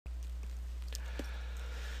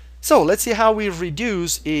So let's see how we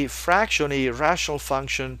reduce a fraction, a rational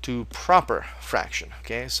function, to proper fraction.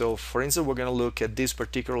 Okay, so for instance, we're going to look at this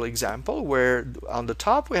particular example where on the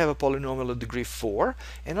top we have a polynomial of degree 4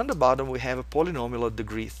 and on the bottom we have a polynomial of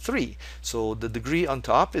degree 3. So the degree on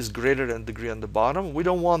top is greater than the degree on the bottom. We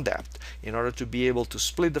don't want that. In order to be able to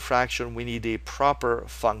split the fraction, we need a proper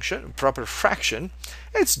function, proper fraction.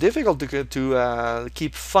 It's difficult to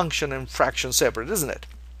keep function and fraction separate, isn't it?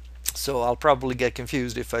 So I'll probably get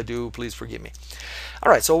confused. If I do, please forgive me.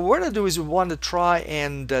 All right, so what we're going to do is we want to try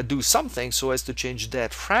and do something so as to change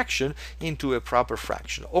that fraction into a proper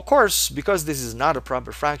fraction. Of course, because this is not a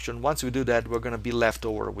proper fraction, once we do that, we're going to be left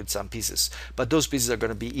over with some pieces. But those pieces are going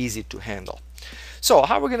to be easy to handle. So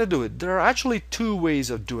how we're going to do it? There are actually two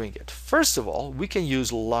ways of doing it. First of all, we can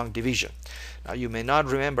use long division. Now you may not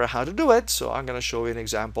remember how to do it, so I'm going to show you an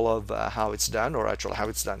example of how it's done, or actually how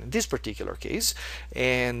it's done in this particular case.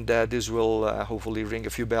 And this will hopefully ring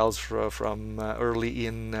a few bells from early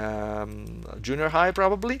in junior high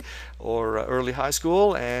probably, or early high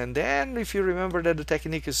school. And then if you remember that the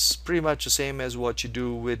technique is pretty much the same as what you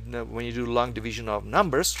do with when you do long division of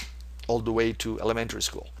numbers all the way to elementary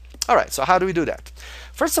school. All right, so how do we do that?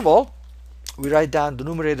 First of all, we write down the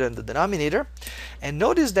numerator and the denominator, and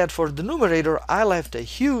notice that for the numerator I left a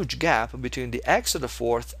huge gap between the x to the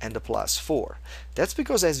fourth and the plus 4. That's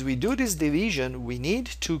because as we do this division, we need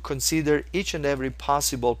to consider each and every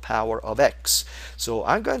possible power of x. So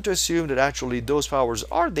I'm going to assume that actually those powers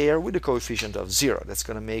are there with a coefficient of 0. That's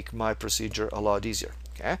going to make my procedure a lot easier.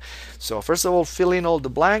 Okay? So first of all, fill in all the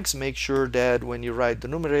blanks. Make sure that when you write the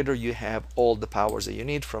numerator, you have all the powers that you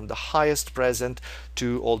need, from the highest present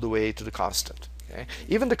to all the way to the constant. Okay?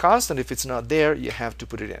 Even the constant, if it's not there, you have to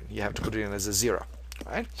put it in. You have to put it in as a 0.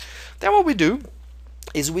 Right? Then what we do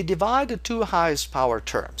is we divide the two highest power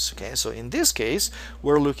terms. Okay, so in this case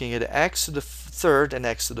we're looking at x to the third and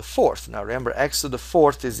x to the fourth. Now remember, x to the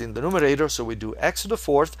fourth is in the numerator, so we do x to the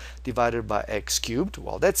fourth divided by x cubed.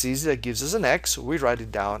 Well, that's easy. That gives us an x. We write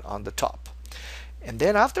it down on the top. And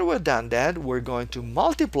then after we've done that, we're going to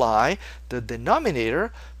multiply the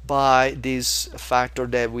denominator by this factor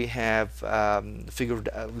that we have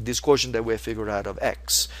this quotient that we have figured out of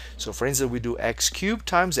x. So for instance, we do x cubed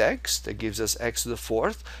times x. That gives us x to the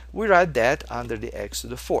fourth. We write that under the x to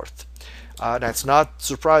the fourth. That's not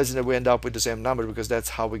surprising that we end up with the same number, because that's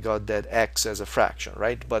how we got that x as a fraction,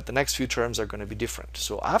 right? But the next few terms are going to be different.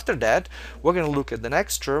 So after that, we're going to look at the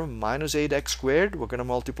next term, minus 8x squared. We're going to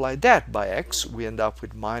multiply that by x. We end up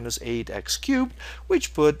with minus 8x cubed,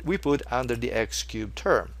 which we put under the x cubed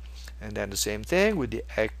term. And then the same thing with the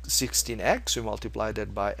 16x. We multiply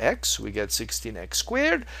that by x. We get 16x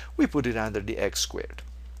squared. We put it under the x squared.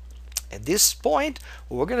 At this point,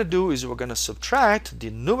 what we're going to do is we're going to subtract the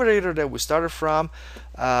numerator that we started from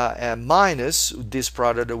and minus this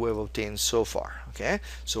product that we've obtained so far. Okay,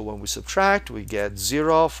 so when we subtract, we get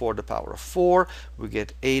 0 for the power of 4. We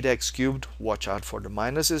get 8x cubed. Watch out for the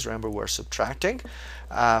minuses. Remember, we're subtracting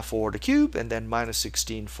for the cube, and then minus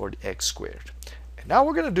 16 for the x squared. And now what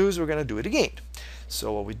we're going to do is we're going to do it again.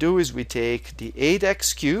 So what we do is we take the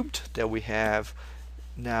 8x cubed that we have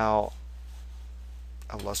now.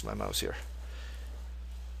 I've lost my mouse here.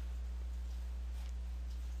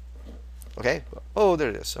 Okay. Oh, there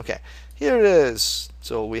it is. Okay. Here it is.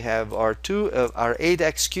 So we have our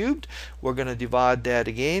 8x cubed. We're going to divide that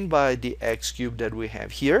again by the x cubed that we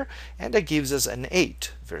have here, and that gives us an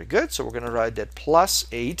 8. Very good. So we're going to write that plus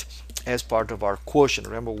 8 as part of our quotient.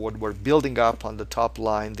 Remember, what we're building up on the top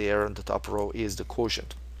line there on the top row is the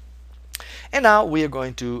quotient. And now we are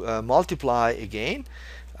going to multiply again.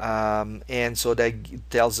 And so that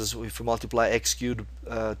tells us if we multiply x cubed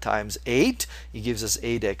times 8, it gives us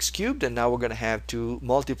 8x cubed. And now we're going to have to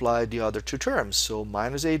multiply the other two terms. So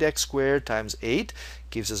minus 8x squared times 8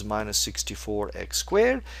 gives us minus 64x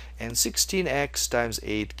squared. And 16x times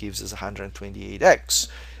 8 gives us 128x.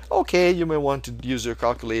 Okay, you may want to use your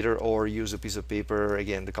calculator or use a piece of paper.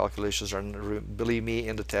 Again, the calculations are, believe me,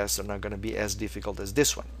 in the test are not going to be as difficult as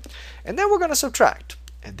this one. And then we're going to subtract.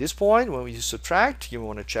 At this point, when we subtract, you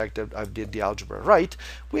want to check that I did the algebra right.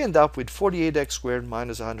 We end up with 48x squared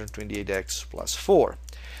minus 128x plus 4.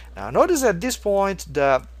 Now notice at this point,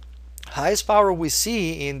 the highest power we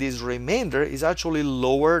see in this remainder is actually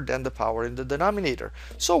lower than the power in the denominator.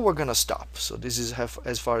 So we're going to stop. So this is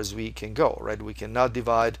as far as we can go, right? We cannot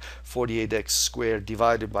divide 48x squared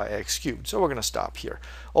divided by x cubed. So we're going to stop here.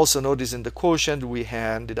 Also notice in the quotient we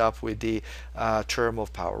ended up with the term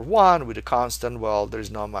of power 1 with a constant. Well,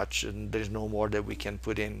 there's not much, and there's no more that we can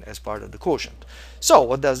put in as part of the quotient. So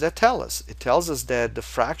what does that tell us? It tells us that the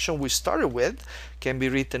fraction we started with can be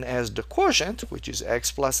written as the quotient, which is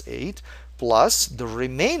x plus 8, 8 plus the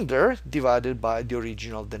remainder divided by the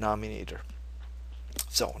original denominator.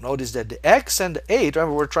 So notice that the x and the 8,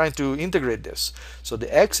 remember we're trying to integrate this. So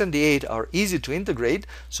the x and the 8 are easy to integrate,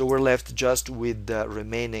 so we're left just with the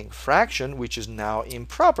remaining fraction, which is now in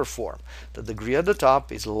proper form. The degree at the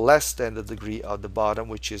top is less than the degree at the bottom,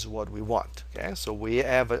 which is what we want. Okay, so we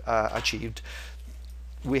have achieved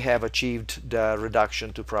the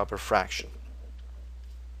reduction to proper fraction.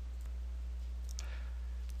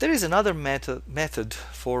 There is another method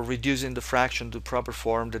for reducing the fraction to proper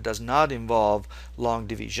form that does not involve long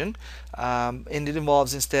division, and it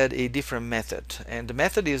involves instead a different method. And the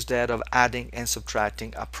method is that of adding and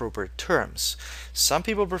subtracting appropriate terms. Some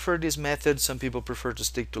people prefer this method, some people prefer to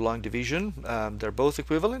stick to long division. They're both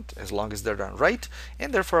equivalent as long as they're done right,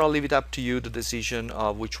 and therefore I'll leave it up to you the decision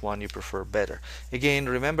of which one you prefer better. Again,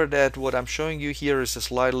 remember that what I'm showing you here is a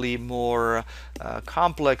slightly more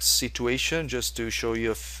complex situation, just to show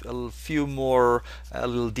you a few more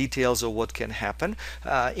little details of what can happen.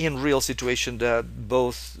 In real situation, the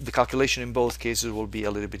calculation in both cases will be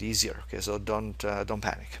a little bit easier. Okay, so don't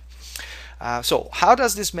panic. So how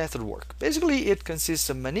does this method work? Basically, it consists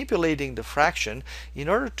of manipulating the fraction in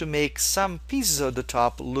order to make some pieces of the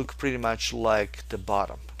top look pretty much like the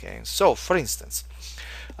bottom. Okay, so for instance,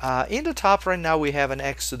 in the top right now we have an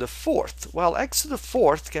x to the fourth. Well, x to the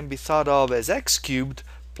fourth can be thought of as x cubed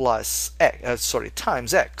plus x,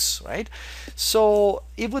 times x, right? So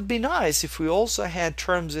it would be nice if we also had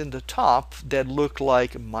terms in the top that look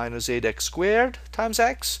like minus 8x squared times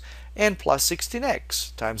x and plus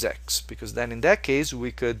 16x times x, because then in that case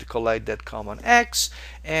we could collect that common x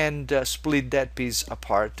and split that piece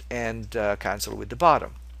apart and cancel with the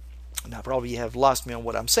bottom. Now probably you have lost me on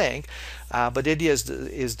what I'm saying, but the idea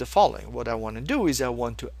is the following. What I want to do is I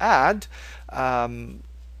want to add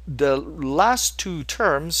the last two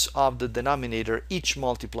terms of the denominator, each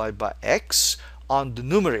multiplied by x, on the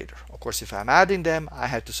numerator. Of course, if I'm adding them, I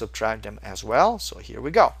have to subtract them as well. So here we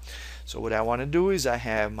go. So what I want to do is I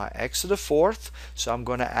have my x to the fourth, so I'm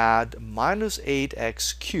going to add minus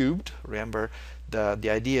 8x cubed. Remember, the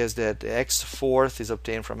idea is that x fourth is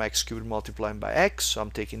obtained from x cubed multiplying by x, so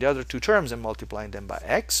I'm taking the other two terms and multiplying them by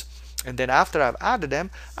x, and then after I've added them,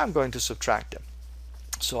 I'm going to subtract them.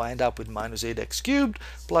 So I end up with minus 8x cubed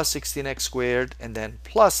plus 16x squared, and then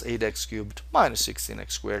plus 8x cubed minus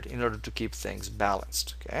 16x squared, in order to keep things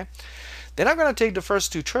balanced. Okay. Then I'm going to take the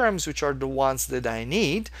first two terms, which are the ones that I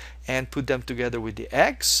need, and put them together with the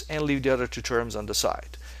x and leave the other two terms on the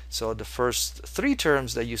side. So the first three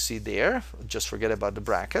terms that you see there, just forget about the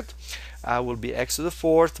bracket, will be x to the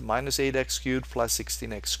fourth minus 8x cubed plus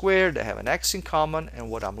 16x squared. They have an x in common, and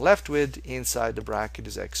what I'm left with inside the bracket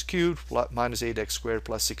is x cubed plus minus 8x squared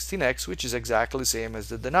plus 16x, which is exactly the same as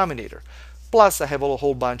the denominator. Plus I have a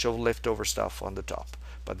whole bunch of leftover stuff on the top.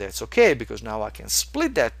 But that's okay, because now I can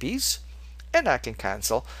split that piece and I can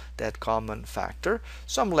cancel that common factor.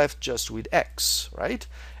 So I'm left just with x, right?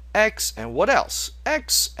 X and what else?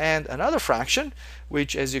 X and another fraction,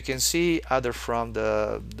 which, as you can see, either from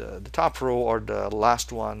the top row or the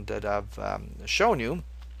last one that I've shown you,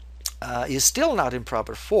 is still not in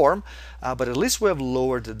proper form, but at least we have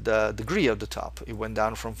lowered the degree of the top. It went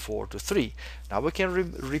down from 4 to 3. Now we can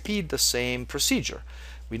repeat the same procedure.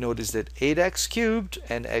 We notice that 8x cubed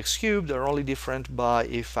and x cubed are only different by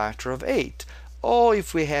a factor of 8. Or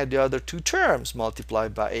if we had the other two terms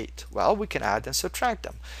multiplied by 8, well, we can add and subtract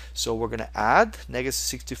them. So we're going to add negative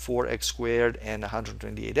 64x squared and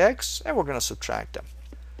 128x, and we're going to subtract them.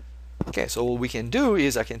 Okay, so what we can do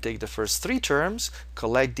is I can take the first three terms,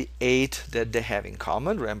 collect the 8 that they have in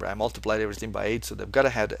common. Remember, I multiplied everything by 8, so they've got to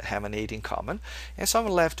have an 8 in common. And so I'm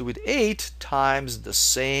left with 8 times the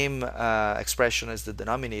same expression as the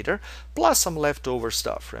denominator, plus some leftover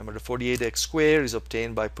stuff. Remember, the 48x squared is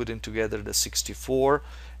obtained by putting together the 64x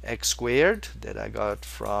squared that I got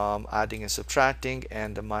from adding and subtracting,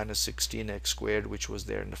 and the minus 16x squared, which was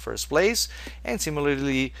there in the first place. And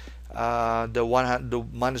similarly, the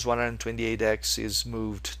minus 128x is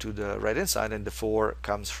moved to the right hand side, and the 4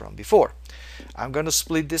 comes from before. I'm going to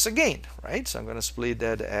split this again, right? So I'm going to split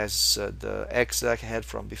that as the x that I had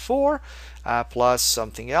from before, plus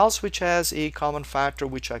something else which has a common factor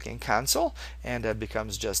which I can cancel, and that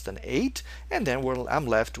becomes just an 8, and then I'm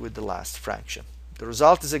left with the last fraction. The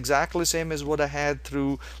result is exactly the same as what I had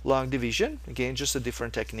through long division. Again, just a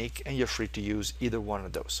different technique, and you're free to use either one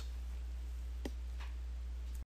of those.